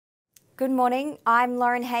Good morning, I'm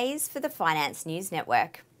Lauren Hayes for the Finance News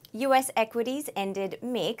Network. US equities ended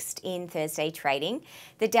mixed in Thursday trading.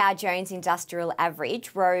 The Dow Jones Industrial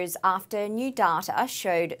Average rose after new data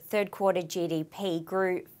showed third quarter GDP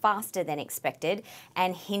grew faster than expected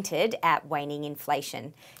and hinted at waning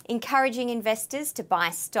inflation, encouraging investors to buy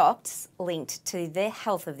stocks linked to the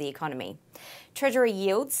health of the economy. Treasury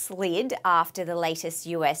yields slid after the latest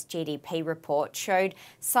US GDP report showed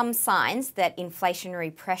some signs that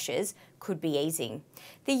inflationary pressures could be easing.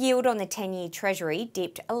 The yield on the 10-year Treasury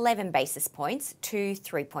dipped 11 basis points to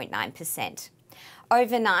 3.9%.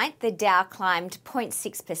 Overnight, the Dow climbed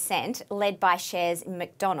 0.6%, led by shares in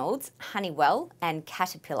McDonald's, Honeywell and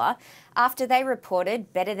Caterpillar after they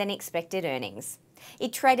reported better than expected earnings.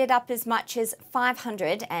 It traded up as much as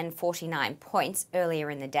 549 points earlier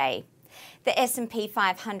in the day. The S&P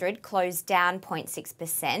 500 closed down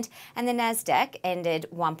 0.6% and the Nasdaq ended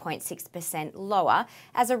 1.6% lower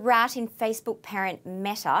as a rout in Facebook parent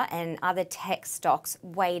Meta and other tech stocks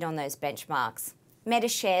weighed on those benchmarks. Meta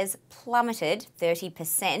shares plummeted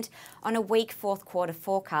 30% on a weak fourth quarter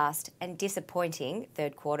forecast and disappointing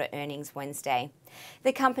third quarter earnings Wednesday.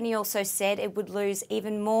 The company also said it would lose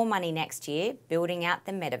even more money next year building out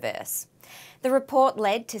the metaverse. The report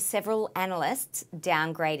led to several analysts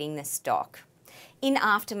downgrading the stock. In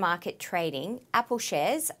aftermarket trading, Apple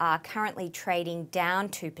shares are currently trading down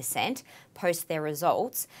 2% post their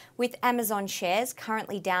results, with Amazon shares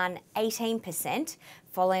currently down 18%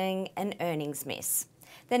 following an earnings miss.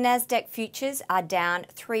 The Nasdaq futures are down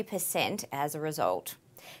 3% as a result.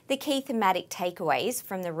 The key thematic takeaways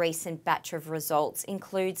from the recent batch of results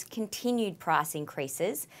includes continued price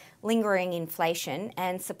increases, lingering inflation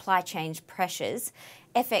and supply chain pressures,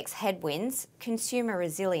 FX headwinds, consumer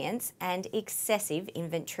resilience and excessive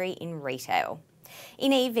inventory in retail.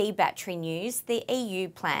 In EV battery news, the EU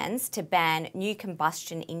plans to ban new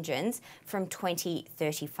combustion engines from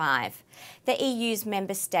 2035. The EU's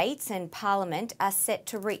member states and Parliament are set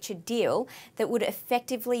to reach a deal that would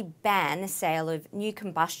effectively ban the sale of new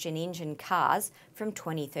combustion engine cars from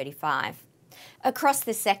 2035. Across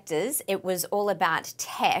the sectors, it was all about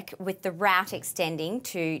tech, with the rout extending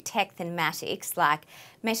to tech thematics like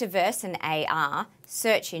metaverse and AR,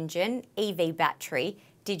 search engine, EV battery,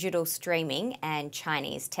 digital streaming and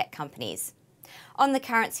Chinese tech companies. On the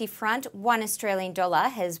currency front, one Australian dollar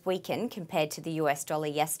has weakened compared to the US dollar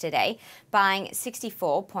yesterday, buying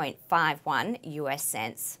 64.51 US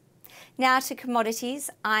cents. Now to commodities,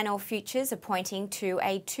 iron ore futures are pointing to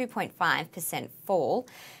a 2.5% fall.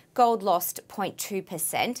 Gold lost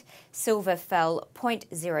 0.2%, silver fell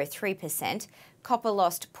 0.03%, copper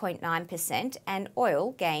lost 0.9% and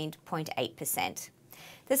oil gained 0.8%.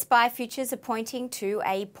 The SPI futures are pointing to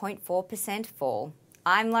a 0.4% fall.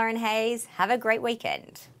 I'm Lauren Hayes. Have a great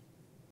weekend.